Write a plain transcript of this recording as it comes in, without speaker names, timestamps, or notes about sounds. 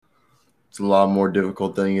It's a lot more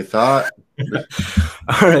difficult than you thought.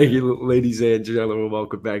 All right, ladies and gentlemen,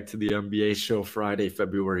 welcome back to the NBA show, Friday,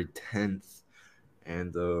 February 10th.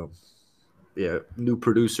 And yeah, new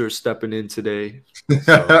producer stepping in today.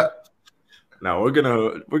 So now we're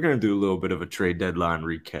gonna do a little bit of a trade deadline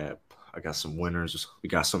recap. I got some winners, we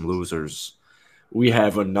got some losers. We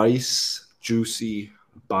have a nice, juicy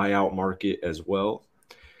buyout market as well.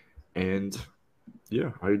 And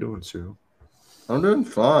yeah, how you doing, Cyril? I'm doing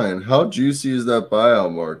fine. How juicy is that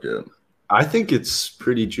buyout market? I think it's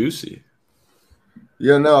pretty juicy.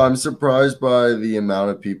 Yeah, no, I'm surprised by the amount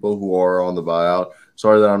of people who are on the buyout.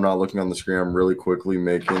 Sorry that I'm not looking on the screen. I'm really quickly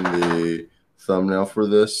making the thumbnail for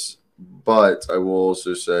this, but I will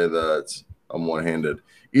also say that I'm one-handed.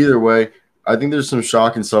 Either way, I think there's some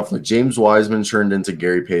shocking stuff. Like James Wiseman turned into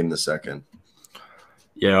Gary Payton II.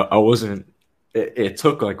 Yeah, I wasn't. It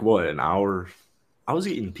took like what, an hour. I was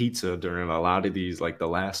eating pizza during a lot of these, like the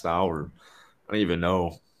last hour. I don't even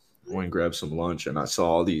know. I went and grabbed some lunch, and I saw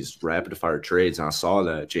all these rapid fire trades, and I saw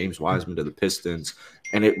that James Wiseman to the Pistons,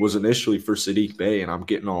 and it was initially for Sadiq Bey, and I'm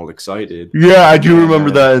getting all excited. Yeah, I do And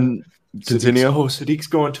remember that. And continue. Sadiq's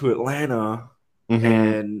going to Atlanta,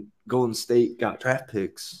 and Golden State got draft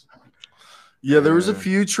picks. Yeah, there was a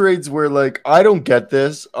few trades where like I don't get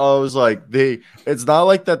this. I was like it's not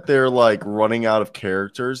like that they're like running out of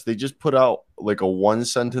characters. They just put out like a one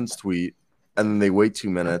sentence tweet and then they wait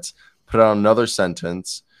 2 minutes, put out another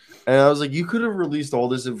sentence. And I was like, you could have released all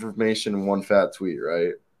this information in one fat tweet,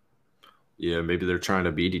 right? Yeah, maybe they're trying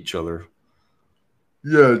to beat each other.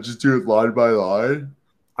 Yeah, just do it line by line.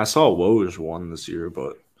 I saw Woj won this year,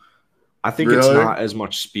 but I think it's Really? not as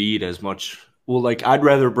much speed as much. Well, like I'd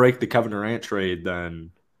rather break the Kevin Durant trade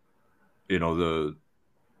than, the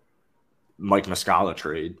Mike Muscala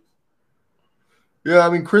trade. Yeah,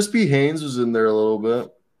 I mean, Crispy Haynes was in there a little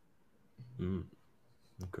bit.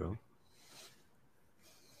 Okay.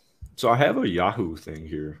 So I have a Yahoo thing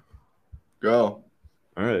here. Go.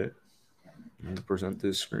 All right. I'm going to present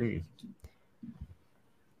this screen.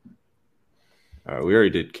 All right, we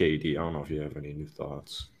already did KD. I don't know if you have any new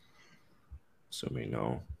thoughts. Assuming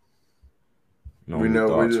no. No we new know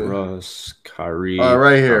thoughts. we do. Russ, Kyrie.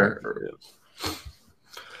 Right here.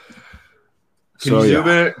 Can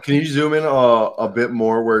you zoom in a bit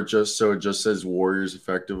more where it just says Warriors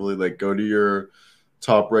effectively? Like go to your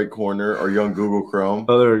top right corner. Are you on Google Chrome?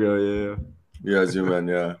 Oh, there we go. Yeah. Yeah, zoom in.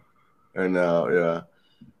 Yeah, and now yeah,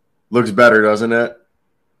 looks better, doesn't it?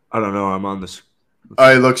 I don't know. I'm on this.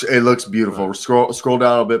 It looks beautiful. Right. Scroll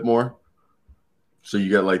down a bit more, so you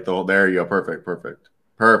get like there you go.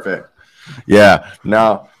 Perfect. Yeah.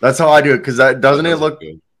 Now that's how I do it because that doesn't it look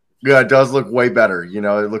good? Yeah, it does look way better.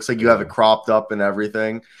 It looks like you have it cropped up and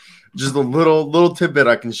everything. Just a little tidbit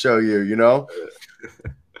I can show you,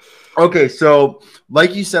 Okay, so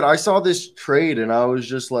like you said, I saw this trade and I was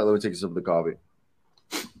just let me take a sip of the coffee.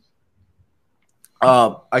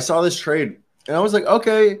 I saw this trade and I was like,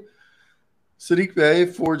 okay, Sadiq Bey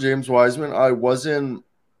for James Wiseman. I wasn't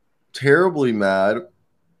terribly mad,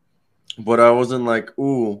 but I wasn't like,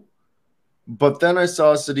 ooh. But then I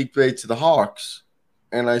saw Sadiq Bey to the Hawks.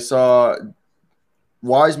 And I saw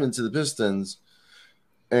Wiseman to the Pistons,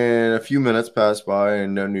 and a few minutes passed by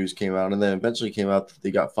and no news came out. And then eventually came out that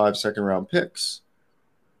they got 5 second-round picks.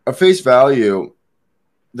 At face value,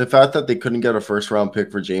 the fact that they couldn't get a first-round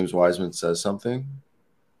pick for James Wiseman says something.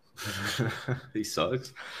 He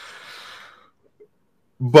sucks.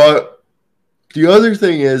 But the other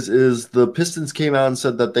thing is the Pistons came out and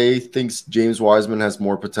said that they think James Wiseman has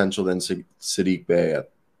more potential than Sadiq Bey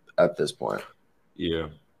at this point. Yeah,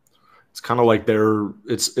 it's kind of like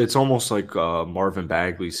it's almost like a Marvin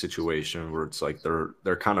Bagley situation where it's like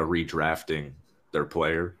they're kind of redrafting their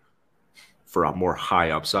player for a more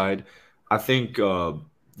high upside. I think the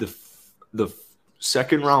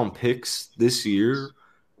second round picks this year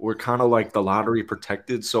were kind of like the lottery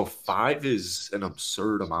protected, so 5 is an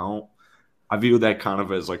absurd amount. I view that kind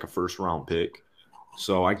of as like a first round pick.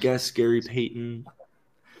 So I guess Gary Payton.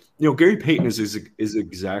 Gary Payton is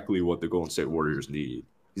exactly what the Golden State Warriors need.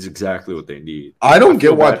 He's exactly what they need. I don't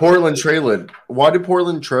get why Portland traded. Why did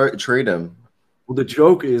Portland trade him? Well, the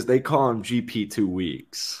joke is they call him GP 2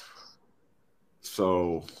 weeks.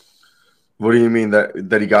 So, what do you mean that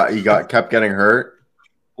he kept getting hurt?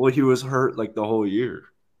 Well, he was hurt like the whole year,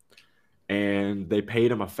 and they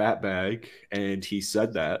paid him a fat bag, and he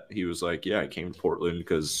said that he was like, "Yeah, I came to Portland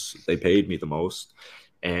because they paid me the most,"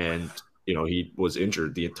 and he was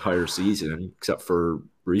injured the entire season except for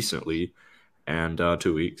recently and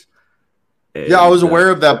 2 weeks. And, yeah, I was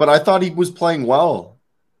aware of that, but I thought he was playing well.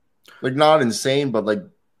 Like, not insane, but like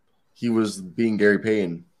he was being Gary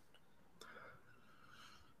Payton.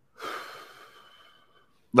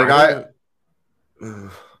 Like I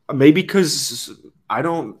don't. Maybe because I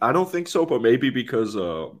don't think so, but maybe because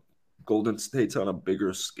Golden State's on a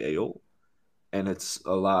bigger scale and it's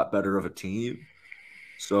a lot better of a team,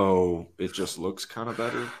 so it just looks kind of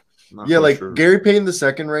better. I'm not yeah, quite like sure. Gary Payton the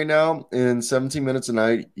second right now in 17 minutes a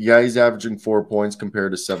night. Yeah, he's averaging 4 points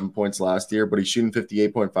compared to 7 points last year, but he's shooting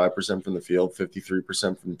 58.5% from the field,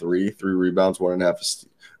 53% from three rebounds, 1.5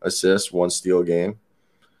 assists, one steal a game.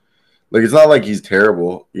 Like it's not like he's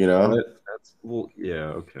terrible, you know. That's well, yeah,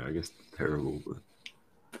 okay. I guess terrible,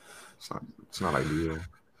 but it's not ideal.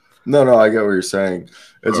 No, no, I get what you're saying.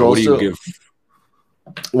 It's What do you also give?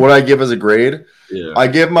 what I give as a grade. Yeah, I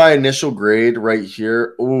give my initial grade right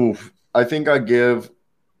here. Ooh, I think I give,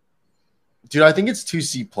 dude. I think it's two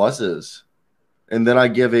C pluses, and then I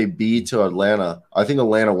give a B to Atlanta. I think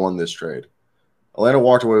Atlanta won this trade. Atlanta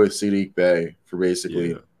walked away with Sadiq Bey for basically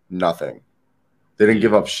yeah, nothing. They didn't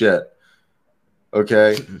give yeah. up shit.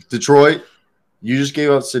 Okay, Detroit, you just gave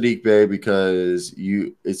up Sadiq Bey because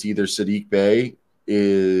it's either Sadiq Bey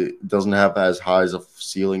doesn't have as high as a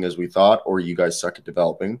ceiling as we thought, or you guys suck at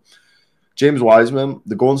developing. James Wiseman,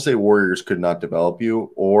 the Golden State Warriors could not develop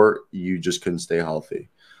you, or you just couldn't stay healthy,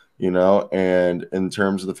 you know? And in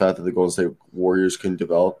terms of the fact that the Golden State Warriors couldn't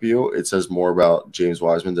develop you, it says more about James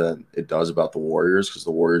Wiseman than it does about the Warriors, because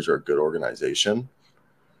the Warriors are a good organization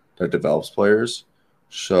that develops players.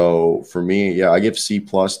 So for me, yeah, I give C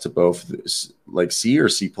plus to both, like C or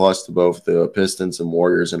C plus to both the Pistons and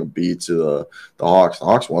Warriors, and a B to the Hawks. The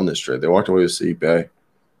Hawks won this trade. They walked away with C Bay.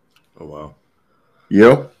 Oh wow.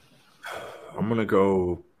 You? I'm gonna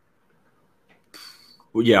go.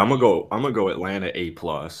 Well, yeah, I'm gonna go Atlanta A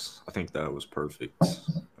plus. I think that was perfect.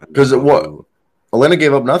 And Because then I'll what do Atlanta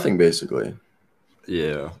gave up nothing basically.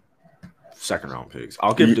 yeah, second round picks.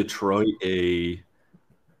 I'll give Detroit a.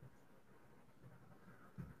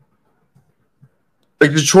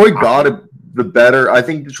 Like Detroit got I'm, it the better. I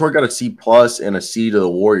think Detroit got a C plus and a C to the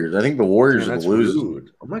Warriors. I think the Warriors man, are the that's losers.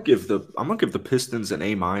 rude. I'm gonna give the Pistons an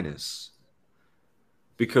A minus.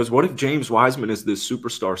 Because what if James Wiseman is this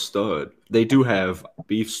superstar stud? They do have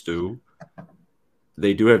Beef Stew.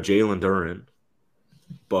 They do have Jalen Duren,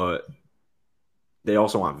 but they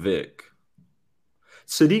also want Vic.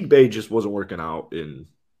 Sadiq Bey just wasn't working out in.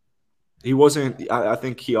 He wasn't. I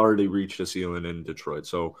think he already reached a ceiling in Detroit,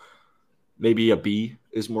 so maybe a B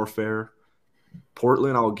is more fair.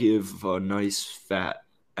 Portland, I'll give a nice fat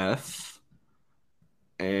F,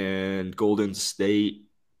 and Golden State,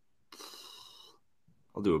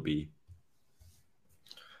 I'll do a B.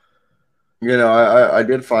 You know, I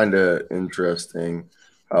did find it interesting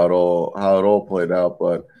how it all played out,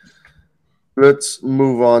 but let's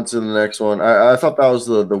move on to the next one. I thought that was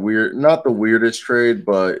the weird, not the weirdest trade,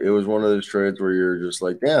 but it was one of those trades where you're just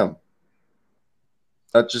like, damn,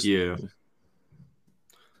 that just Yeah,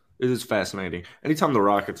 it is fascinating. Anytime the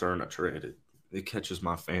Rockets are in a trade, it catches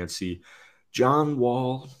my fancy. John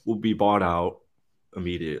Wall will be bought out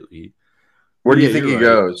immediately. where But do you yeah, think you're he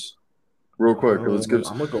right. goes? Real quick, let's go.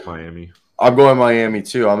 I'm gonna go Miami. I'm going Miami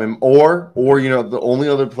too. I mean, or you know, the only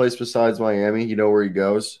other place besides Miami, you know where he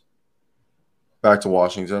goes? Back to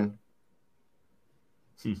Washington.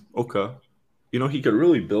 Okay. He could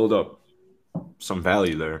really build up some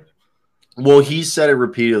value there. Well, he said it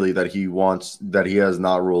repeatedly that he has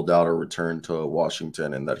not ruled out a return to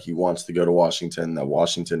Washington, and that he wants to go to Washington, that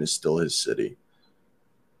Washington is still his city.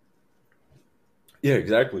 Yeah,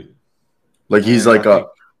 exactly. Like he's And I like think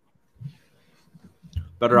a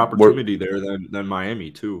better we're, opportunity there than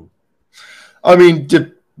Miami too. I mean,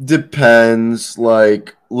 depends.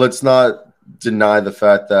 Like, let's not deny the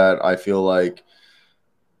fact that I feel like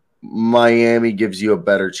Miami gives you a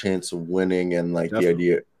better chance of winning, and like the Definitely.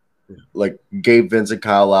 idea, Yeah. like Gabe Vincent,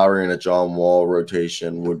 Kyle Lowry, and a John Wall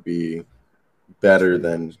rotation would be better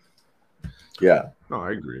than, yeah. No,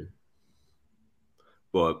 I agree.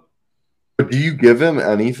 But But do you give him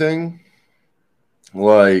anything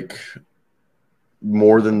like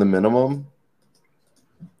more than the minimum?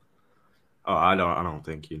 I don't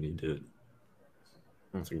think you need to.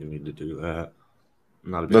 I don't think you need to do that.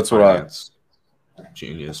 I'm not a big That's what I. finance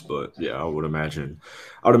genius, but yeah, I would imagine.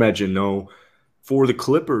 I would imagine no. For the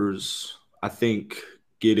Clippers, I think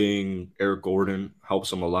getting Eric Gordon helps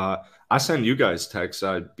them a lot. I send you guys texts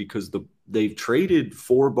because they've traded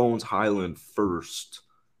for Bones Highland first,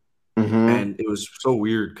 Mm-hmm. and it was so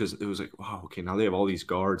weird because it was like, wow, okay, now they have all these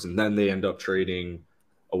guards, and then they end up trading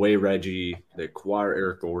away Reggie. They acquire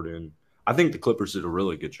Eric Gordon. I think the Clippers did a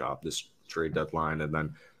really good job this trade deadline, and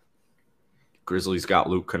then Grizzlies got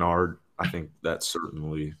Luke Kennard. I think that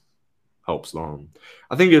certainly helps them.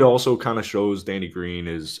 I think it also kind of shows Danny Green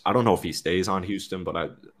is. I don't know if he stays on Houston,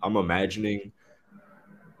 but I'm imagining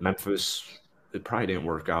Memphis, it probably didn't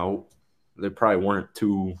work out. They probably weren't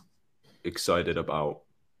too excited about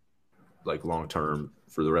like long term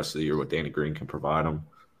for the rest of the year what Danny Green can provide them.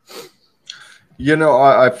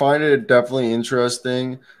 I find it definitely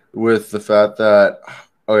interesting with the fact that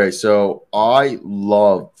okay, so I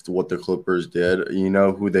loved what the Clippers did. You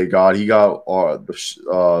know who they got? He got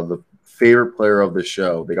the favorite player of the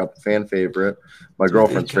show. They got the fan favorite, my Dude, they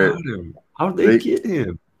girlfriend's got favorite. him. How'd they get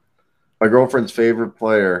him? My girlfriend's favorite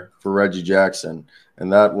player for Reggie Jackson,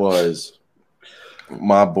 and that was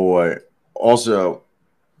my boy. Also,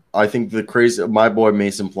 I think my boy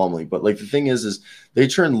Mason Plumlee. But like the thing is they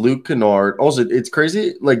turned Luke Kennard. Also, it's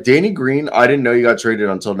crazy. Like Danny Green, I didn't know he got traded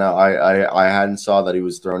until now. I hadn't saw that he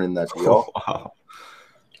was thrown in that deal. Oh, wow.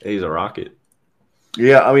 He's a rocket.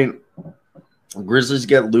 Yeah, I mean, Grizzlies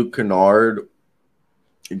get Luke Kennard,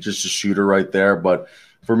 just a shooter right there. But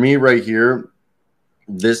for me, right here,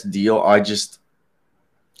 this deal, I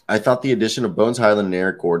thought the addition of Bones Highland and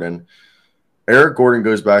Eric Gordon. Eric Gordon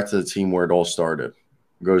goes back to the team where it all started.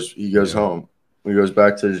 He goes home. He goes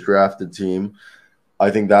back to his drafted team.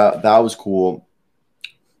 I think that was cool.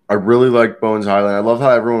 I really like Bones Highland. I love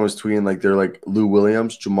how everyone was tweeting like they're like Lou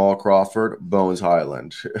Williams, Jamal Crawford, Bones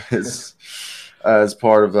Highland as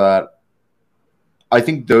part of that. I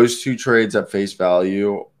think those two trades at face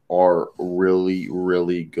value are really,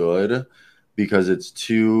 really good because it's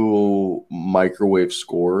two microwave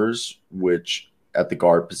scorers, which at the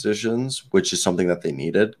guard positions, which is something that they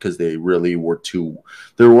needed because they really were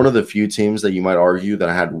they were one of the few teams that you might argue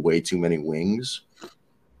that had way too many wings.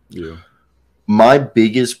 Yeah. My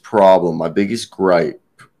biggest problem, my biggest gripe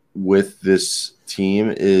with this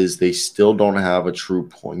team is they still don't have a true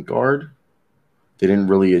point guard. They didn't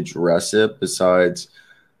really address it besides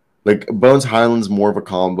like Bones Highland's more of a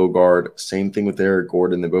combo guard. Same thing with Eric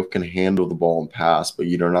Gordon. They both can handle the ball and pass, but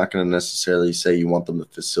you're not going to necessarily say you want them to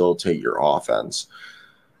facilitate your offense.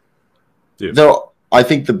 Yeah. Though I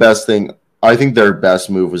think their best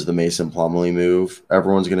move was the Mason Plumlee move.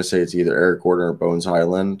 Everyone's going to say it's either Eric Gordon or Bones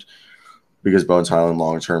Highland because Bones Highland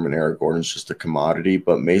long-term and Eric Gordon's just a commodity.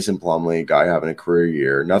 But Mason Plumlee, guy having a career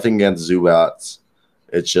year. Nothing against Zubats.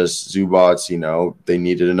 It's just Zubats, they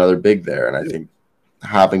needed another big there. And I think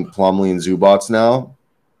having Plumlee and Zubats now,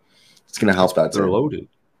 it's going to help that team. They're loaded.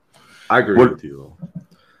 I agree with you.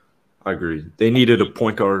 I agree. They needed a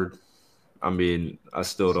point guard. I mean, I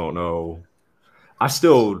still don't know.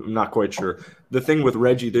 I'm not quite sure. The thing with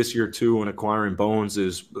Reggie this year, too, and acquiring Bones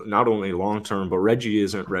is not only long-term, but Reggie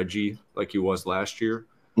isn't Reggie like he was last year.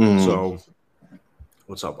 Mm. So,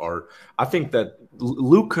 what's up, Art? I think that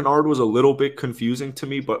Luke Kennard was a little bit confusing to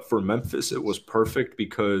me, but for Memphis, it was perfect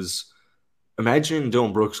because imagine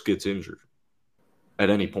Dillon Brooks gets injured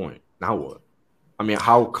at any point. Now what? I mean,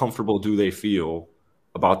 how comfortable do they feel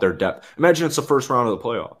about their depth? Imagine it's the first round of the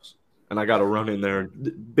playoffs, and I got to run in there.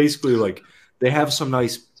 Basically, like, they have some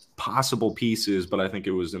nice possible pieces, but I think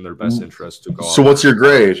it was in their best interest to go. So what's your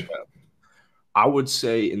grade? I would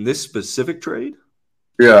say in this specific trade?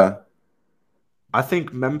 Yeah. I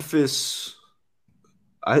think Memphis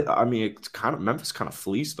I mean, Memphis kind of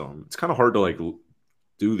fleeced them. It's kind of hard to, like,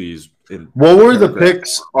 do these. What were the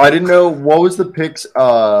picks? I didn't know. What was the picks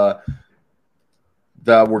that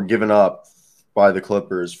were given up by the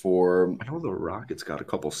Clippers for? I know the Rockets got a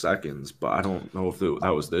couple seconds, but I don't know if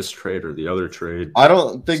that was this trade or the other trade. I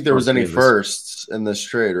don't think there was any firsts in this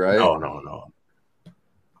trade, right? No.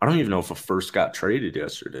 I don't even know if a first got traded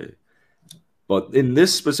yesterday. But in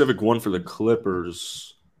this specific one for the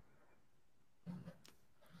Clippers,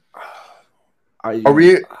 are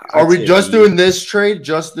we just doing this trade?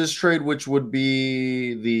 Just this trade, which would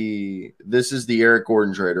be this is the Eric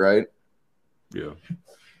Gordon trade, right? Yeah.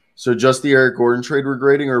 So just the Eric Gordon trade we're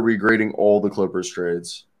grading, or are we grading all the Clippers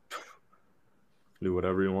trades? Do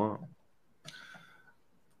whatever you want.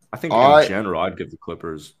 I think in general, I'd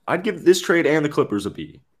give this trade and the Clippers a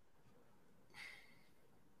B.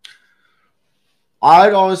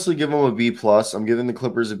 I'd honestly give them a B+. I'm giving the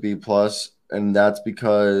Clippers a B+, and that's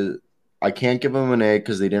because I can't give them an A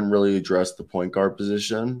because they didn't really address the point guard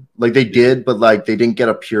position. Like, they did, but, like, they didn't get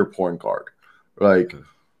a pure point guard. Like,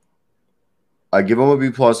 I give them a B+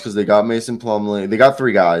 because they got Mason Plumlee. They got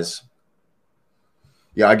 3 guys.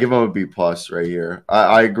 Yeah, I give them a B+ right here.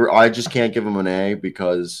 I agree. I just can't give them an A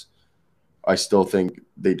because I still think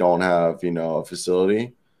they don't have, a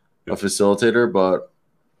facilitator. But,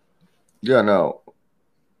 yeah, no.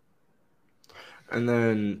 And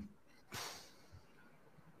then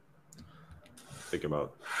think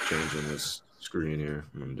about changing this screen here.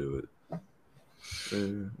 I'm going to do it.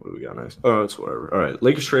 What do we got next? Oh, it's whatever. All right.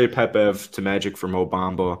 Lakers trade Pat Bev to Magic for Mo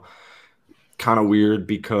Bamba. Kind of weird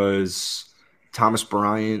because Thomas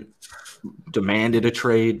Bryant demanded a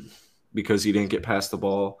trade because he didn't get past the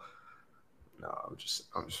ball. No,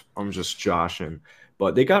 I'm just joshing.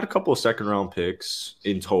 But they got a couple of second-round picks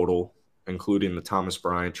in total, including the Thomas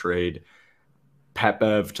Bryant trade. Pat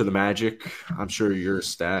Bev to the Magic. I'm sure you're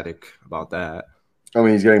ecstatic about that. I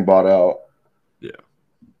mean, he's getting bought out. Yeah.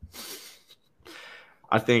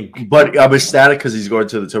 I think. But I'm ecstatic because he's going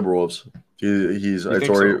to the Timberwolves.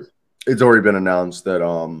 It's already been announced that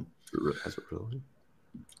Has it really?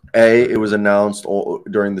 it was announced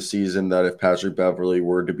during the season that if Patrick Beverley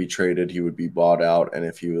were to be traded, he would be bought out. And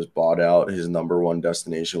if he was bought out, his number one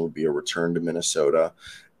destination would be a return to Minnesota.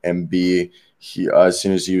 And B, as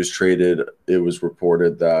soon as he was traded, it was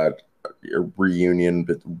reported that a reunion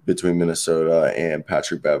between Minnesota and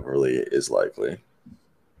Patrick Beverley is likely.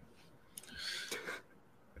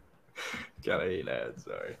 Gotta hate that.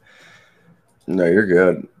 Sorry. No, you're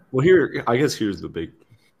good. Well, I guess here's the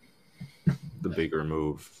bigger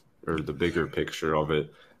move, or the bigger picture of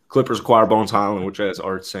it. Clippers acquire Bones Highland, which, as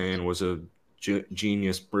Art's saying, was a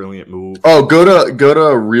genius, brilliant move. Oh, go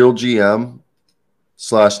to Real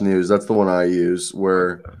GM/news. That's the one I use,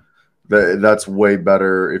 where that's way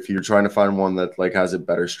better if you're trying to find one that like has it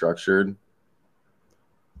better structured.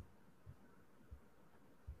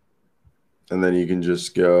 And then you can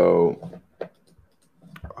just go.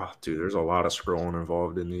 Oh, dude, there's a lot of scrolling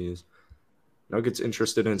involved in these. Nuggets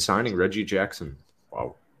interested in signing Reggie Jackson.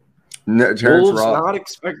 Wow. Wolves not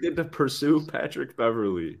expected to pursue Patrick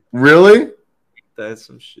Beverley. Really? That's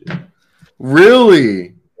some shit.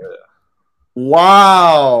 Really? Yeah.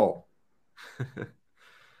 Wow.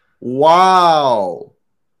 Wow.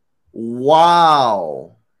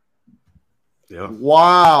 Wow. Yeah.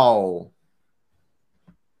 Wow.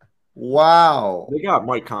 Wow. They got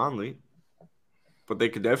Mike Conley, but they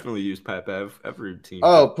could definitely use Pat Bev. Every team.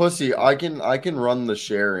 Oh, pussy! I can run the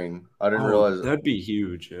sharing. I didn't realize that'd be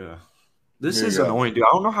huge. Yeah, this is annoying, dude. I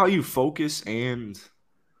don't know how you focus and.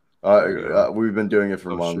 We've been doing it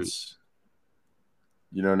for months. Shoot.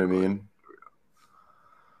 You know what I mean?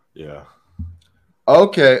 Yeah.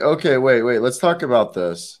 Okay. Wait. Let's talk about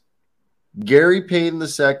this. Gary Payton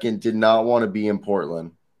II did not want to be in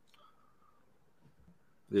Portland.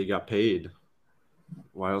 They got paid.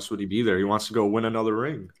 Why else would he be there? He wants to go win another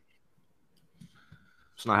ring.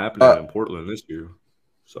 It's not happening in Portland this year.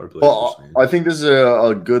 Sorry, well, I think this is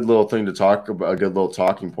a good little thing to talk about, a good little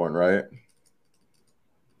talking point, right?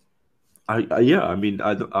 Yeah. I mean,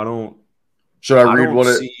 I don't. Should I read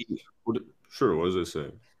Sure. What does it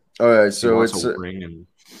say? Okay, so it's a ring and.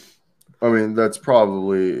 I mean, that's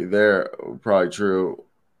probably true.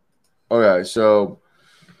 Okay, so.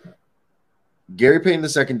 Gary Payton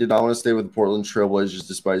II did not want to stay with the Portland Trailblazers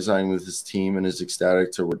despite signing with his team and is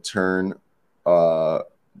ecstatic to return.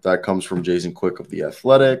 That comes from Jason Quick of The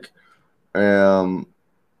Athletic.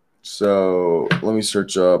 So let me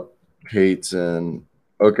search up Payton.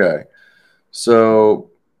 Okay.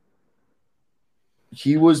 So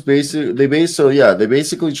he was they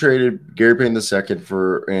basically traded Gary Payton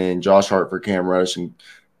II and Josh Hart for Cam Reddish and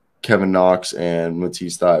Kevin Knox and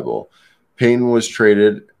Matisse Thybulle. Payton was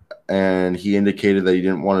traded, and he indicated that he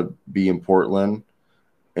didn't want to be in Portland.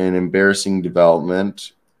 An embarrassing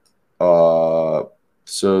development. So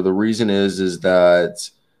the reason is that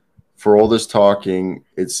for all this talking,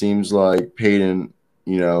 it seems like Payton,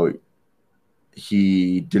 he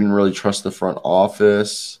didn't really trust the front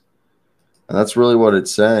office. And that's really what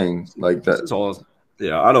it's saying. Like that.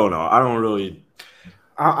 I don't know. I don't really.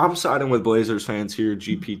 I'm siding with Blazers fans here.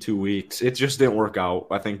 GP 2 weeks. It just didn't work out.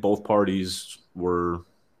 I think both parties were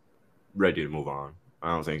ready to move on.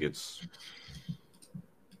 I don't think it's.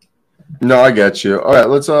 No, I get you. All right,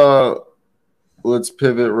 let's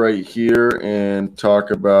pivot right here and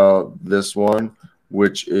talk about this one,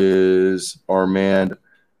 which is our man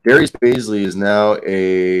Darius Bazley is now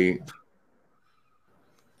a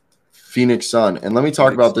Phoenix Sun. And let me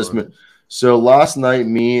talk about this. So last night,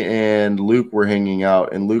 me and Luke were hanging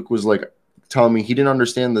out, and Luke was like telling me he didn't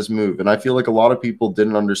understand this move. And I feel like a lot of people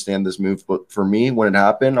didn't understand this move. But for me, when it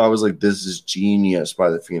happened, I was like, this is genius by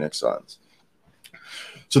the Phoenix Suns.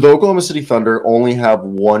 So the Oklahoma City Thunder only have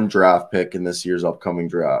one draft pick in this year's upcoming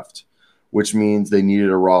draft, which means they needed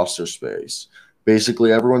a roster space.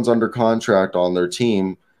 Basically, everyone's under contract on their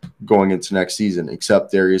team going into next season,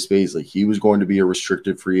 except Darius Bazley. He was going to be a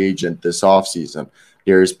restricted free agent this offseason.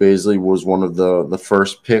 Darius Bazley was one of the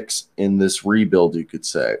first picks in this rebuild, you could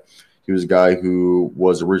say. He was a guy who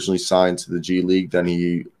was originally signed to the G League. Then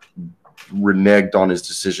he reneged on his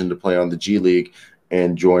decision to play on the G League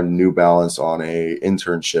and joined New Balance on a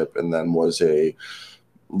internship, and then was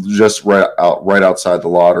just right outside the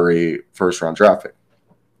lottery first-round draft pick.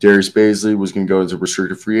 Darius Bazley was going to go into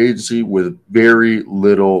restricted free agency with very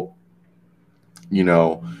little,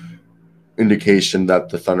 indication that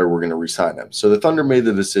the Thunder were going to re-sign him. So the Thunder made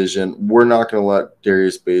the decision, we're not going to let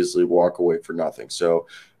Darius Bazley walk away for nothing. So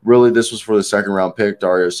really this was for the second-round pick.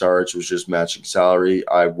 Dario Saric was just matching salary.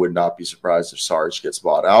 I would not be surprised if Saric gets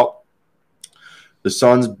bought out. The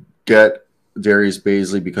Suns get Darius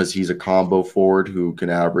Bazley because he's a combo forward who can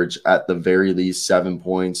average at the very least 7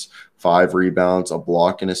 points, 5 rebounds, a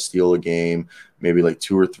block and a steal a game, maybe like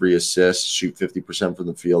 2 or 3 assists, shoot 50% from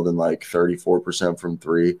the field and like 34% from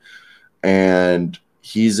three. And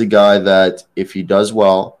he's a guy that if he does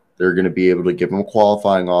well, they're going to be able to give him a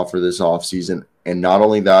qualifying offer this offseason. And not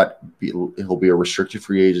only that, he'll be a restricted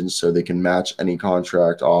free agent so they can match any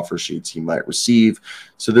contract offer sheets he might receive.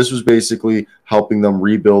 So this was basically helping them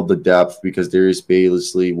rebuild the depth because Darius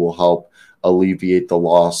Bazley will help alleviate the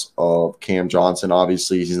loss of Cam Johnson.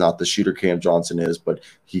 Obviously, he's not the shooter Cam Johnson is, but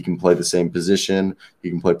he can play the same position.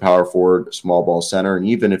 He can play power forward, small ball center, and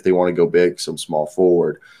even if they want to go big, some small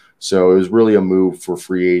forward. So it was really a move for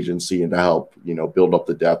free agency and to help, build up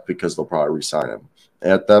the depth because they'll probably re-sign him.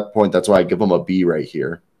 At that point, that's why I give them a B right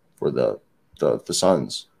here for the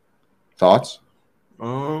Suns. Thoughts?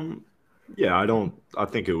 Yeah, I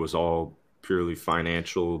think it was all purely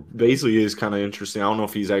financial. Bazley is kind of interesting. I don't know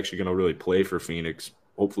if he's actually going to really play for Phoenix.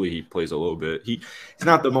 Hopefully he plays a little bit. He's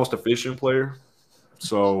not the most efficient player,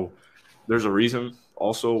 so there's a reason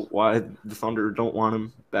also why the Thunder don't want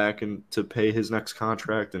him back and to pay his next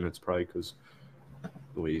contract, and it's probably because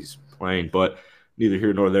the way he's playing. But neither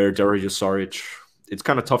here nor there. Darius Saric, it's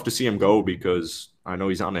kind of tough to see him go because I know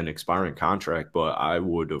he's on an expiring contract, but I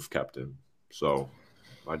would have kept him. So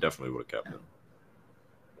I definitely would have kept him.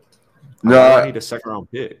 No, I need a second-round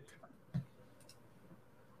pick.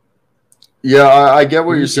 Yeah, I get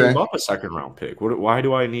what you're saying. Up a second-round pick. Why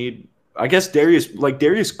do I need? I guess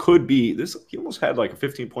Darius could be this. He almost had like a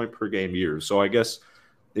 15-point per game year, so I guess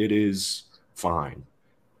it is fine.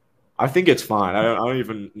 I think it's fine. I don't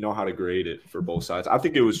even know how to grade it for both sides. I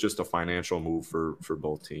think it was just a financial move for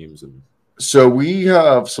both teams. And so we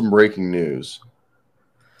have some breaking news.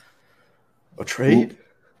 A trade?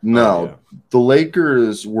 No, yeah. The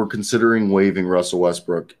Lakers were considering waiving Russell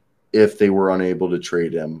Westbrook if they were unable to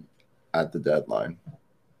trade him at the deadline.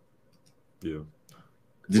 Yeah.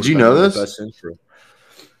 Did you know this?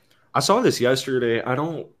 I saw this yesterday. I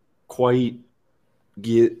don't quite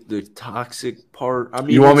get the toxic part. I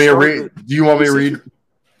mean, you want me to read? Do you want me to read?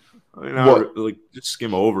 I mean, just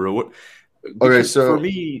skim over it. Okay, so for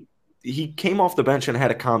me, he came off the bench and had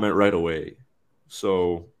a comment right away.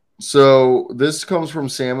 So this comes from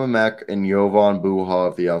Sam Amek and Jovan Buha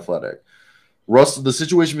of The Athletic. The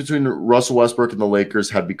situation between Russell Westbrook and the Lakers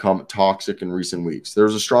had become toxic in recent weeks. There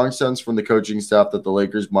was a strong sense from the coaching staff that the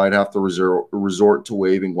Lakers might have to resort to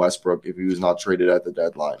waiving Westbrook if he was not traded at the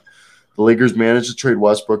deadline. The Lakers managed to trade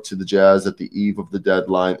Westbrook to the Jazz at the eve of the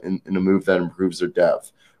deadline in a move that improves their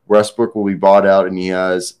depth. Westbrook will be bought out, and he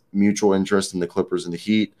has mutual interest in the Clippers and the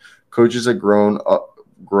Heat. Coaches had grown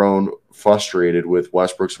frustrated with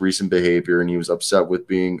Westbrook's recent behavior, and he was upset with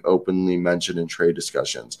being openly mentioned in trade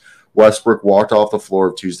discussions. Westbrook walked off the floor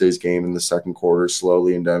of Tuesday's game in the second quarter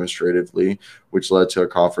slowly and demonstratively, which led to a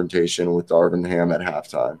confrontation with Darvin Ham at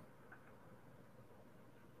halftime.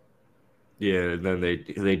 Yeah, and then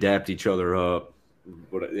they dapped each other up.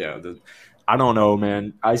 But yeah, I don't know,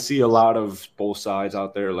 man. I see a lot of both sides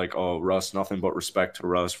out there like, oh, Russ, nothing but respect to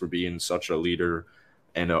Russ for being such a leader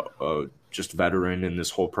and a just veteran in this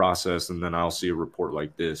whole process. And then I'll see a report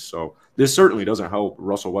like this. So this certainly doesn't help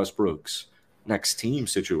Russell Westbrook's next team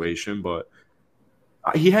situation, but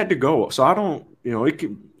he had to go. So I don't,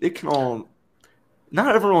 it can all,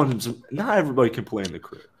 not everybody can play in the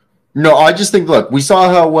crib. No, I just think, look, we saw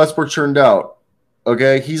how Westbrook turned out.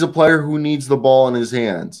 Okay. He's a player who needs the ball in his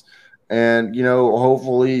hands. And,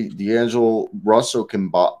 hopefully D'Angelo Russell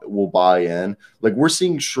will buy in. Like we're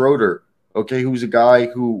seeing Schroeder, okay, who's a guy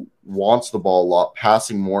who wants the ball a lot,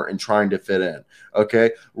 passing more and trying to fit in.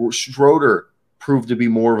 Okay. Schroeder proved to be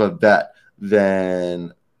more of a vet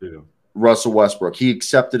than Russell Westbrook. He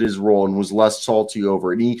accepted his role and was less salty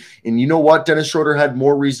over it. And you know what? Dennis Schroeder had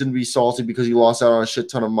more reason to be salty because he lost out on a shit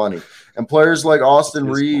ton of money. And players like Austin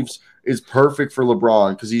Reeves is perfect for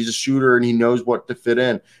LeBron because he's a shooter and he knows what to fit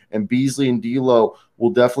in. And Beasley and D'Lo will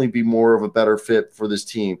definitely be more of a better fit for this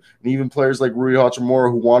team. And even players like Rui Hachimura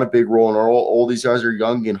who want a big role, and all these guys are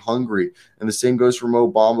young and hungry. And the same goes for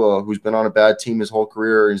Mo Bamba, who's been on a bad team his whole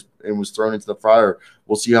career and was thrown into the fire.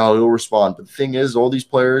 We'll see how he'll respond. But the thing is, all these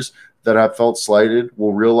players that have felt slighted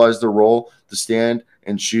will realize their role to stand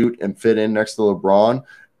and shoot and fit in next to LeBron.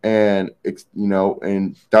 and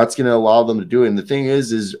and that's going to allow them to do it. And the thing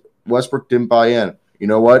is Westbrook didn't buy in. You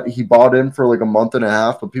know what? He bought in for like a month and a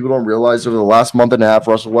half, but people don't realize over the last month and a half,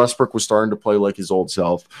 Russell Westbrook was starting to play like his old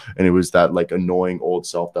self, and it was that like annoying old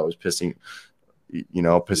self that was pissing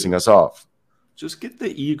us off. Just get the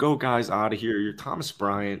ego guys out of here. You're Thomas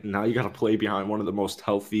Bryant. And now you got to play behind one of the most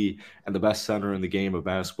healthy and the best center in the game of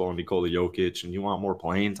basketball, Nikola Jokic, and you want more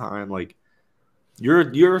playing time. Like you're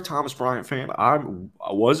a Thomas Bryant fan. I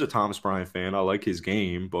was a Thomas Bryant fan. I like his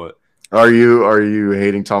game, but are you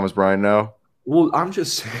hating Thomas Bryant now? Well, I'm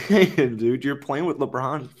just saying, dude, you're playing with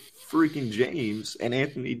LeBron freaking James and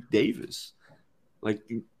Anthony Davis. Like,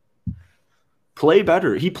 play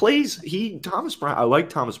better. Thomas Bryant. I like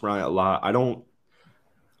Thomas Bryant a lot.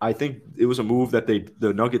 I think it was a move that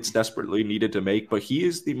the Nuggets desperately needed to make, but he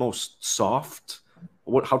is the most soft.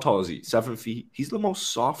 How tall is he? 7 feet. He's the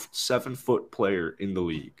most soft 7-foot player in the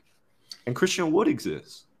league. And Christian Wood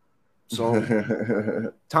exists.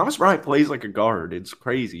 So Thomas Bryant plays like a guard. It's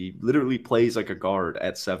crazy. He literally plays like a guard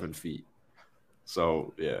at 7 feet.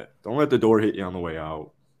 So yeah, don't let the door hit you on the way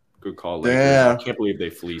out. Good call, Lakers. Yeah. I can't believe they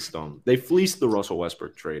fleeced them. They fleeced the Russell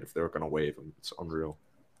Westbrook trade if they were going to waive him. It's unreal.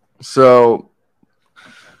 So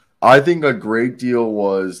I think a great deal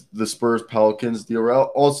was the Spurs Pelicans deal.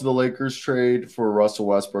 Also the Lakers trade for Russell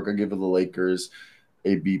Westbrook. I give it the Lakers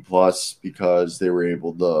a B+ because they were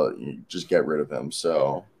able to just get rid of him.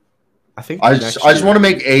 So I just want to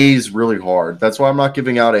make A's really hard. That's why I'm not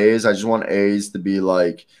giving out A's. I just want A's to be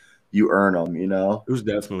like you earn them, It was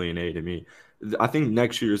definitely an A to me. I think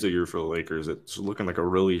next year is a year for the Lakers. It's looking like a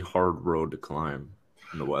really hard road to climb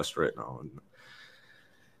in the West right now.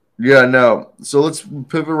 Yeah, no. So let's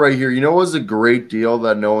pivot right here. You know what was a great deal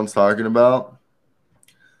that no one's talking about?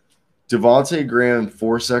 Devontae Graham,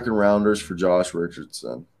 4 second-rounders for Josh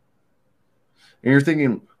Richardson. And you're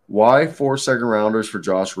thinking, why 4 second-rounders for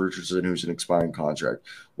Josh Richardson, who's an expiring contract?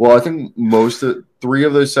 Well, I think 3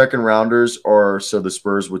 of those second-rounders are so the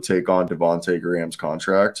Spurs would take on Devontae Graham's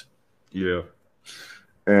contract. Yeah.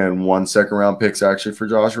 And 1 second-round pick's actually for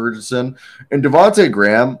Josh Richardson. And Devontae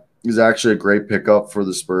Graham is actually a great pickup for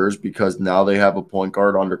the Spurs because now they have a point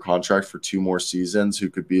guard under contract for 2 more seasons who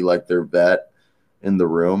could be like their vet in the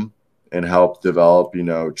room and help develop,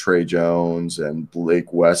 Trey Jones and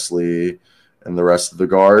Blake Wesley and the rest of the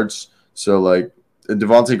guards. So,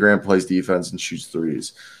 Devontae Graham plays defense and shoots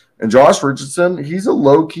threes. And Josh Richardson, he's a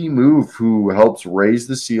low-key move who helps raise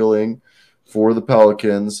the ceiling for the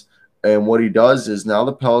Pelicans. And what he does is now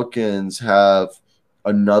the Pelicans have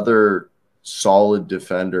another solid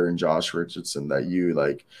defender in Josh Richardson that you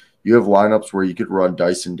have lineups where you could run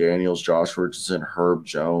Dyson Daniels, Josh Richardson, Herb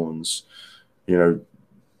Jones,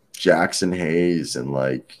 Jackson Hayes, and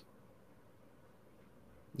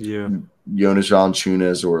Jonas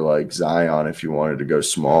Valanciunas or Zion if you wanted to go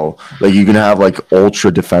small. You can have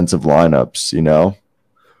ultra defensive lineups,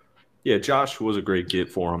 Yeah, Josh was a great get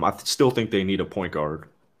for him. I still think they need a point guard.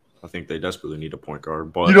 I think they desperately need a point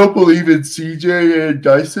guard. But you don't believe in CJ and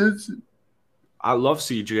Dyson? I love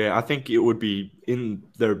CJ. I think it would be in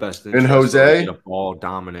their best interest. And Jose? A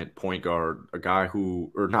ball-dominant point guard, a guy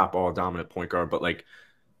or not ball-dominant point guard, but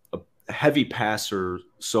a heavy passer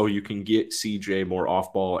so you can get CJ more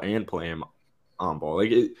off-ball and play him on-ball.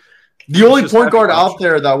 The only point guard out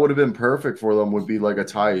there that would have been perfect for them would be a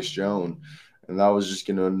Tyus Jones, and that was just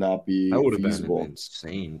going to not be feasible. That would have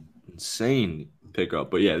been insane pickup.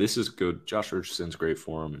 But, yeah, this is good. Josh Richardson's great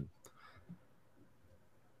for him.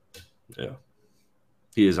 Yeah.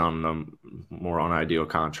 He is on a more unideal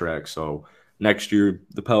contract. So next year,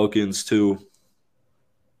 the Pelicans, too,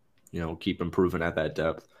 keep improving at that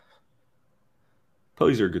depth.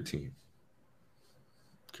 Pelicans are a good team.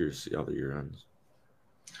 Curious to see how the year ends.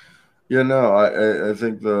 Yeah, no, I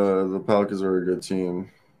think the Pelicans are a good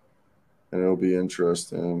team, and it'll be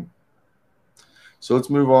interesting. So let's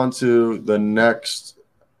move on to the next.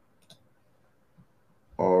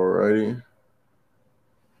 Alrighty.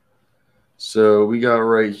 So we got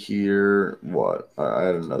right here. What? I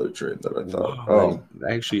had another trade that I thought. Wow,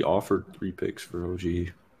 they actually offered 3 picks for OG.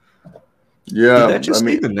 Yeah. Did that just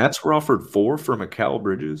mean the Nets were offered 4 for Mikal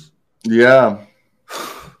Bridges? Yeah.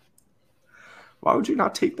 Why would you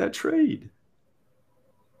not take that trade?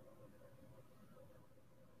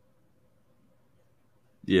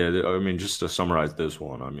 Yeah, just to summarize this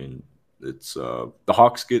one, it's the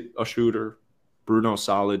Hawks get a shooter. Bruno's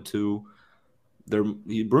solid too.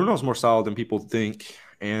 Bruno's more solid than people think,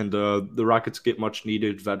 and the Rockets get much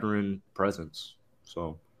needed veteran presence.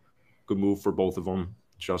 So, good move for both of them,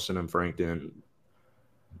 Justin and Frank. The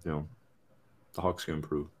Hawks can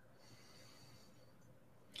improve.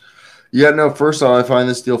 Yeah, no, first off, I find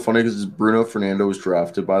this deal funny because Bruno Fernando was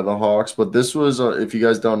drafted by the Hawks, but this was, if you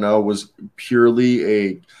guys don't know, was purely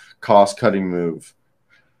a cost-cutting move.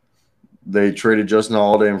 They traded Justin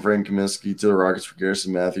Holiday and Frank Kaminsky to the Rockets for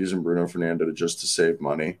Garrison Matthews and Bruno Fernando to save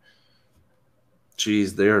money.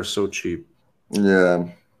 Jeez, they are so cheap. Yeah.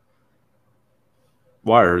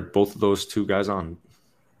 Why are both of those two guys on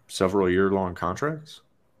several year-long contracts?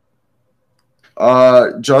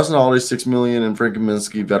 Justin Holiday $6 million and Frank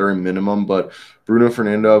Kaminsky veteran minimum, but Bruno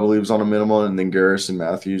Fernando I believe is on a minimum, and then Garrison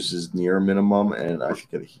Matthews is near minimum, and I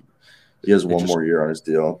think he has one more year on his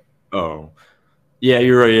deal. Oh, yeah,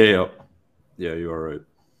 you're right. Yeah, you are right.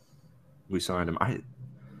 We signed him.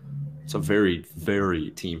 It's a very, very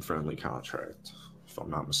team-friendly contract, if I'm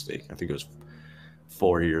not mistaken. I think it was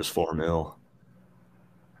 4 years, $4 million.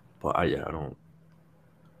 But I don't.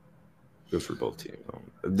 Good for both teams.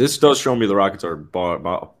 This does show me the Rockets are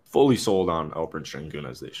fully sold on Alperen Şengün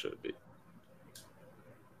as they should be.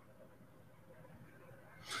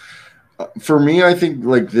 For me, I think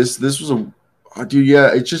like this was a dude.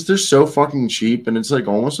 Yeah, it's just they're so fucking cheap, and it's like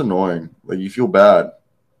almost annoying. Like you feel bad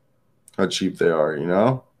how cheap they are. You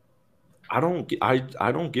know. I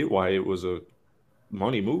don't get why it was a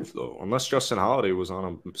money move though. Unless Justin Holiday was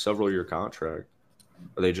on a several-year contract,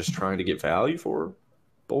 are they just trying to get value for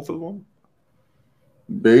both of them?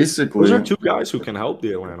 Basically, those are two guys who can help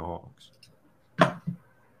the Atlanta Hawks.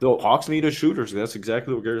 The Hawks need a shooter, so that's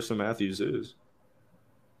exactly what Garrison Matthews is.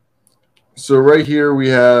 So right here we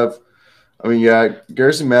have,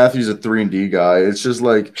 Garrison Matthews a 3-and-D guy. It's just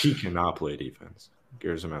like he cannot play defense.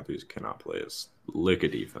 Garrison Matthews cannot play a lick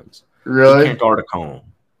of defense. Really? He can't guard a cone.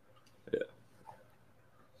 Yeah.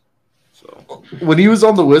 So when he was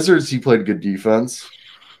on the Wizards, he played good defense.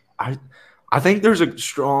 I think there's a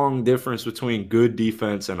strong difference between good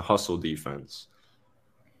defense and hustle defense.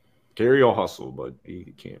 Gary will hustle, but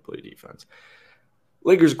he can't play defense.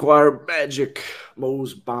 Lakers acquire Magic's Mo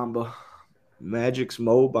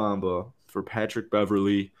Bamba for Patrick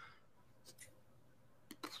Beverley.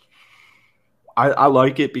 I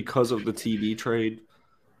like it because of the TV trade.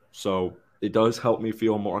 So it does help me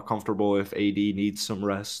feel more comfortable if AD needs some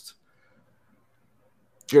rest.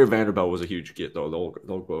 Jared Vanderbilt was a huge get, though.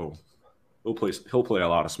 He'll play a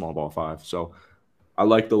lot of small ball 5. So I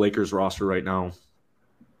like the Lakers roster right now.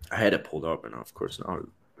 I had it pulled up, and of course now I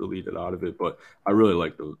deleted out of it. But I really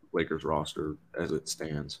like the Lakers roster as it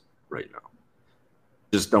stands right now.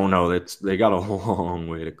 Just don't know that they got a long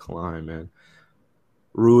way to climb, man.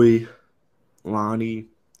 Rui, Lonnie,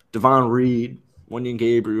 Devon Reed, Wenyen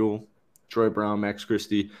Gabriel, Troy Brown, Max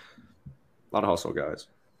Christie. A lot of hustle guys.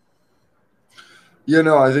 Yeah,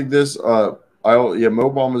 no, I think this Mo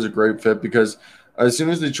Bamba is a great fit because as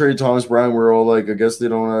soon as they trade Thomas Bryant, we're all like, I guess they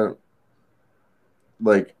don't want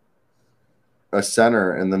like a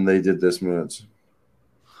center, and then they did this moves.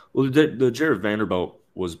 Well, the Jared Vanderbilt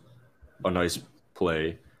was a nice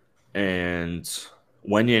play, and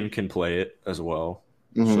Wenyen can play it as well.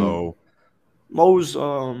 Mm-hmm. So Mo's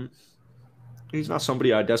he's not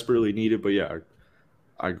somebody I desperately needed, but yeah,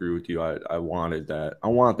 I agree with you. I wanted that. I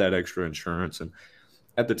want that extra insurance. And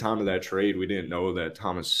at the time of that trade, we didn't know that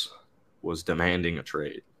Thomas was demanding a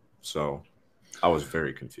trade. So I was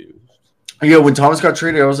very confused. Yeah, when Thomas got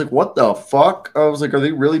traded, I was like, what the fuck? I was like, are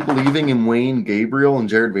they really believing in Wenyen Gabriel and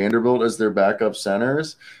Jared Vanderbilt as their backup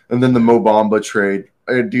centers? And then the Mo Bamba trade.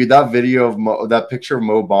 Dude, that video of that picture of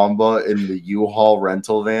Mo Bamba in the U-Haul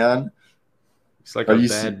rental van. It's like a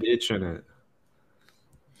bad bitch in it.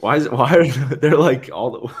 Why are they're like all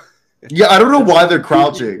the Yeah, I don't know why they're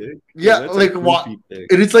crouching. Yeah, like why? And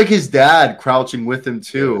it's like his dad crouching with him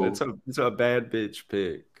too. Yeah, it's a bad bitch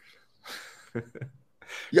pick.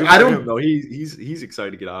 Yeah, I don't know. He's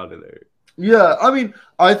excited to get out of there. Yeah, I mean,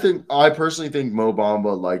 I personally think Mo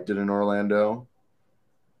Bamba liked it in Orlando.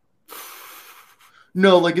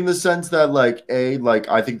 No, like in the sense that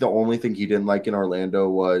I think the only thing he didn't like in Orlando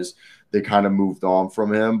was they kind of moved on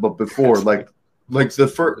from him. But before, like the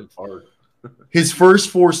first his first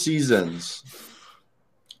 4 seasons,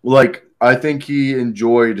 like I think he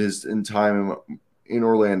enjoyed his time in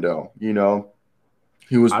Orlando. You know,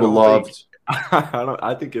 he was beloved.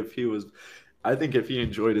 I think if he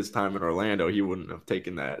enjoyed his time in Orlando, he wouldn't have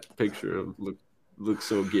taken that picture. Look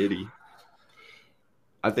so giddy.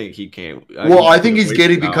 I think he can't. I think he's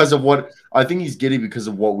giddy because of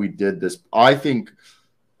what we did. I think.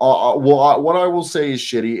 What I will say is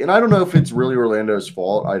shitty, and I don't know if it's really Orlando's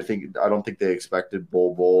fault. I don't think they expected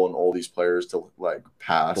Bol and all these players to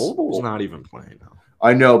pass. Bol's not even playing now.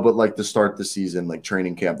 I know, but to start the season,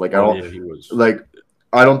 training camp, he was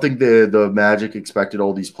I don't think the Magic expected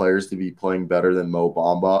all these players to be playing better than Mo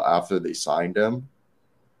Bamba after they signed him.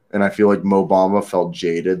 And I feel like Mo Bamba felt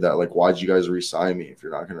jaded that, like, why'd you guys re-sign me if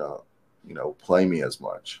you're not gonna, play me as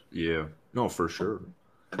much? Yeah, no, for sure.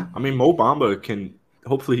 I mean, Mo Bamba can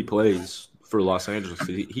hopefully he plays for Los Angeles.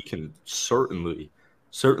 He can certainly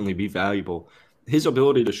be valuable. His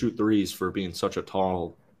ability to shoot threes for being such a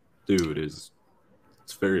tall dude is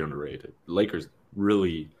it's very underrated. The Lakers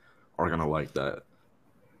really are gonna like that.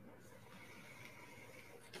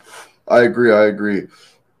 I agree. I agree.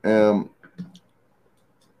 Um,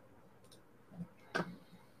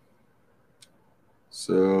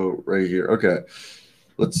 so right here, okay.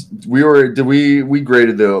 We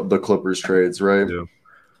graded the Clippers trades, right? Yeah.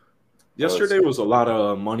 Yesterday was a lot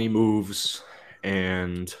of money moves,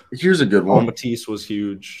 and Here's a good one. Matisse was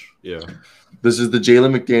huge. Yeah. This is the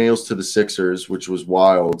Jalen McDaniels to the Sixers, which was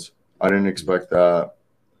wild. I didn't expect that.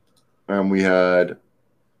 And we had,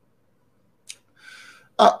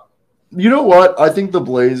 you know what? I think the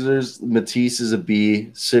Blazers, Matisse is a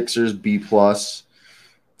B, Sixers B plus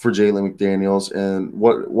for Jalen McDaniels. And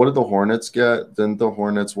what did the Hornets get? Didn't the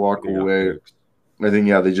Hornets walk away? I think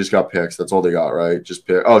they just got picks. That's all they got, right? Just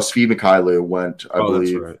pick. Oh, Svi Mikhailuk went, I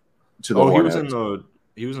believe, right. to the Hornets.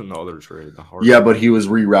 He was in the other trade. But he was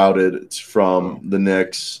rerouted from the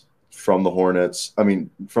Knicks, from the Hornets. I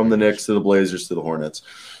mean, from the Knicks to the Blazers to the Hornets.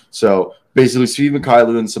 So basically, Svi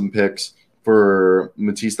Mikhailuk and some picks for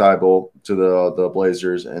Matisse Thybulle to the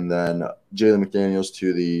Blazers, and then Jalen McDaniels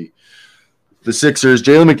to the Sixers.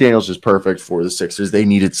 Jalen McDaniels is perfect for the Sixers. They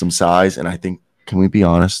needed some size, and I think, can we be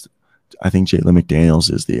honest? I think Jalen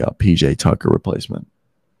McDaniels is the PJ Tucker replacement.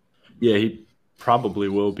 Yeah, he probably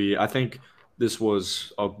will be. I think this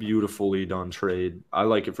was a beautifully done trade. I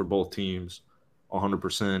like it for both teams,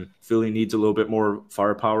 100%. Philly needs a little bit more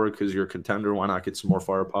firepower because you're a contender. Why not get some more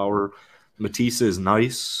firepower? Matisse is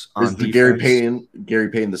nice on defense. Gary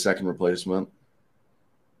Payton the second replacement?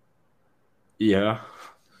 Yeah.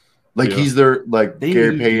 He's their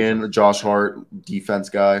Gary Payton, Josh Hart defense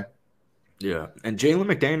guy. Yeah, and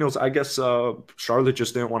Jalen McDaniels, I guess Charlotte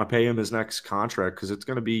just didn't want to pay him his next contract because it's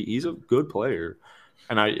going to be – he's a good player.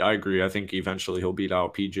 And I agree. I think eventually he'll beat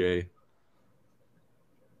out PJ.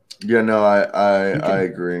 Yeah, no, I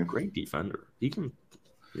agree. Great defender. He can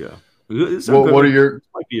 – yeah. This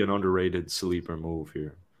might be an underrated sleeper move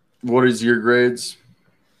here. What is your grades?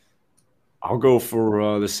 I'll go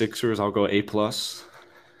for the Sixers. I'll go A+.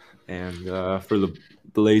 And for the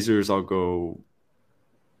Blazers, I'll go –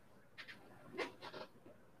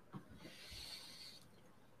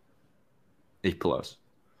 A+.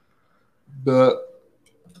 But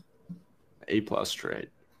A+ trade.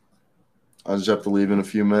 I just have to leave in a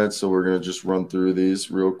few minutes, so we're going to just run through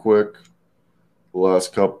these real quick. The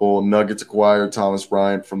last couple. Nuggets acquired Thomas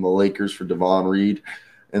Bryant from the Lakers for Devon Reed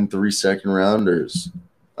and 3 second-rounders.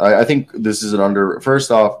 I think this is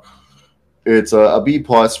first off, it's a B+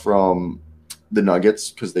 from the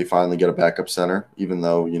Nuggets because they finally get a backup center, even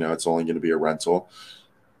though, it's only going to be a rental.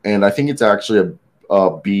 And I think it's actually a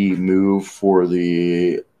B move for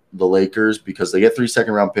the Lakers because they get 3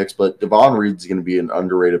 second-round picks, but Devon Reed's going to be an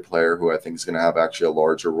underrated player who I think is going to have actually a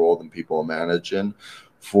larger role than people imagine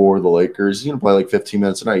for the Lakers. He's going to play like 15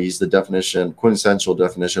 minutes a night. He's the quintessential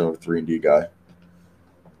definition of a 3-and-D guy.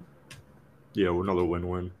 Yeah, another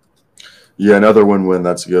win-win. Yeah, another win-win.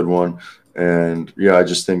 That's a good one. And, yeah, I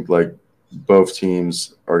just think, both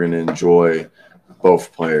teams are going to enjoy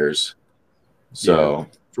both players. So... Yeah.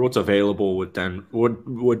 For what's available with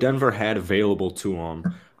what Denver had available to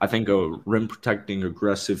them, I think a rim protecting,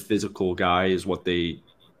 aggressive, physical guy is what they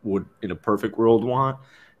would in a perfect world want.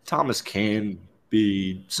 Thomas can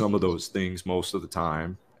be some of those things most of the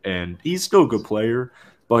time, and he's still a good player.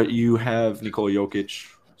 But you have Nikola Jokic,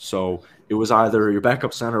 so it was either your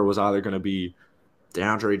backup center was either going to be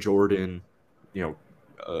DeAndre Jordan,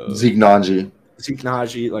 Zeke Nnaji,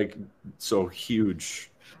 so huge.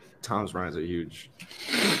 Thomas Bryant's a huge.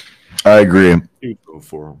 I agree. Huge move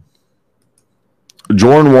for him.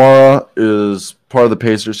 Jordan Nwora is part of the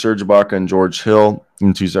Pacers. Serge Ibaka and George Hill,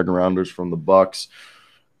 and 2 second-rounders from the Bucks,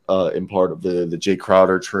 in part of the Jay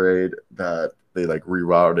Crowder trade that they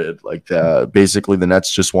rerouted. Basically, the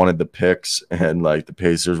Nets just wanted the picks, and the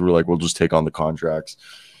Pacers were like, "We'll just take on the contracts."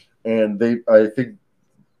 And I think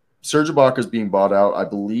Serge Ibaka is being bought out. I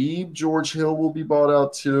believe George Hill will be bought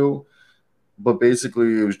out too. But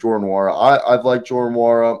basically, it was Jordan Nwora. I've liked Jordan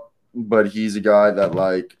Nwora, but he's a guy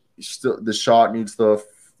that still the shot needs to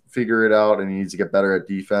figure it out, and he needs to get better at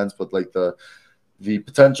defense. But the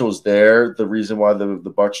potential is there. The reason why the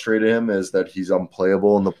Bucks traded him is that he's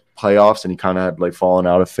unplayable in the playoffs, and he kind of had fallen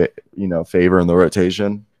out of favor in the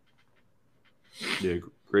rotation. Yeah,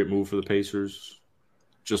 great move for the Pacers.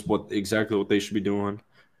 Just exactly what they should be doing,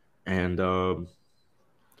 and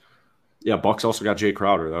Yeah, Bucks also got Jay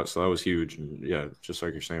Crowder. So that was huge. And yeah, just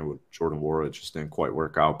like you're saying with Jordan Wara, it just didn't quite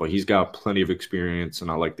work out. But he's got plenty of experience,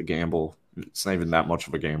 and I like the gamble. It's not even that much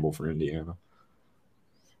of a gamble for Indiana.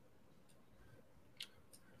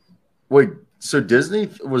 Wait, so Disney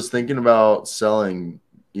was thinking about selling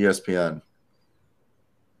ESPN,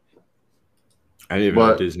 I didn't even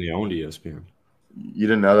know but Disney owned ESPN. you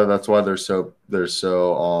didn't know that. That's why they're so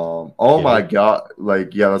oh my Gay. god,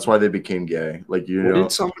 like yeah, that's why they became gay. Like you What did know,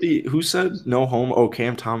 somebody who said no homo? Oh,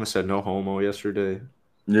 Cam Thomas said no homo yesterday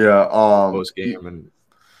yeah, post game, and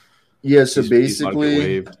yeah. So he's about to get basically,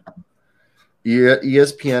 waived. yeah,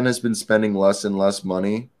 ESPN has been spending less and less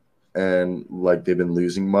money, and like they've been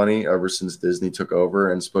losing money ever since Disney took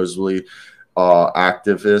over. And supposedly,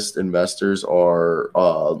 activist investors are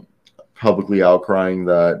publicly outcrying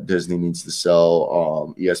that Disney needs to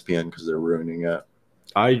sell ESPN because they're ruining it.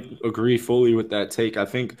 I agree fully with that take. I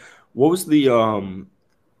think what was the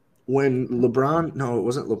when LeBron? No, it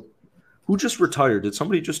wasn't. Who just retired? Did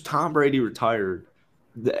somebody just Tom Brady retired?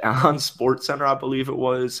 On Sports Center, I believe it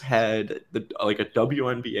was, had like a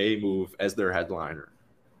WNBA move as their headliner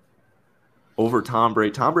over Tom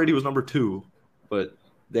Brady. Tom Brady was number two, but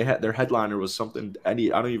they had their headliner was something. I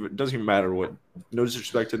don't even. It doesn't even matter what. No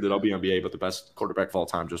disrespect to the WNBA, but the best quarterback of all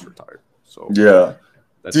time just retired. So Yeah,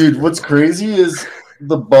 that's dude. scary. What's crazy is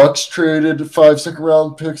the Bucks traded 5 second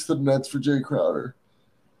round picks to the Nets for Jay Crowder.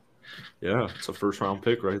 Yeah, it's a first round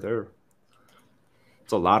pick right there.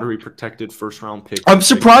 It's a lottery protected first round pick I'm from Jay.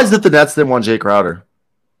 surprised that the Nets didn't want Jay Crowder.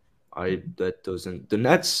 That doesn't the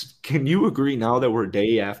Nets. Can you agree now that we're a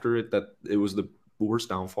day after it that it was the worst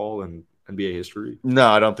downfall in NBA history? No,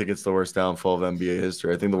 I don't think it's the worst downfall of NBA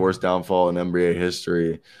history. I think the worst downfall in NBA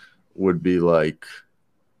history would be like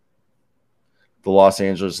the Los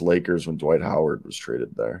Angeles Lakers when Dwight Howard was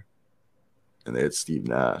traded there and they had Steve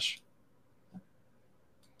Nash.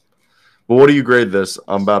 But what do you grade this?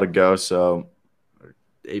 I'm about to go, so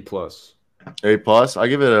A plus, A plus. I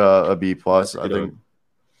give it a B plus. I get a think,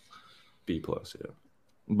 B plus. Yeah,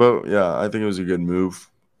 but yeah, I think it was a good move.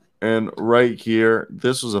 And right here,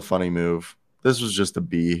 this was a funny move. This was just a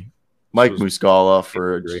B. this Mike was Muscala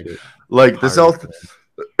for graded like the higher. Celtics.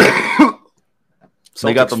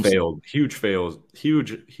 They got Celtics them. failed. Huge fails.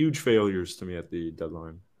 Huge failures to me at the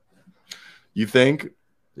deadline. You think?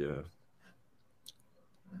 Yeah,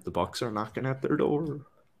 the Bucks are knocking at their door.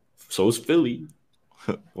 So is Philly.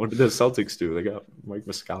 What did the Celtics do? They got Mike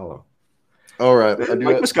Muscala. All right, I do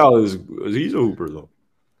Mike it. Muscala he's a hooper though.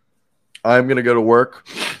 I'm gonna go to work.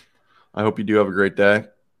 I hope you do have a great day.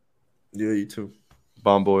 Yeah, you too.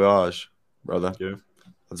 Bon voyage, brother. Yeah.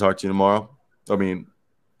 I'll talk to you tomorrow. I mean,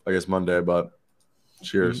 I guess Monday, but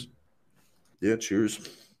cheers. Yeah, cheers.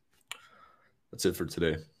 That's it for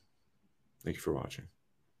today. Thank you for watching.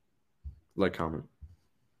 Like, comment.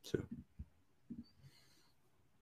 See ya.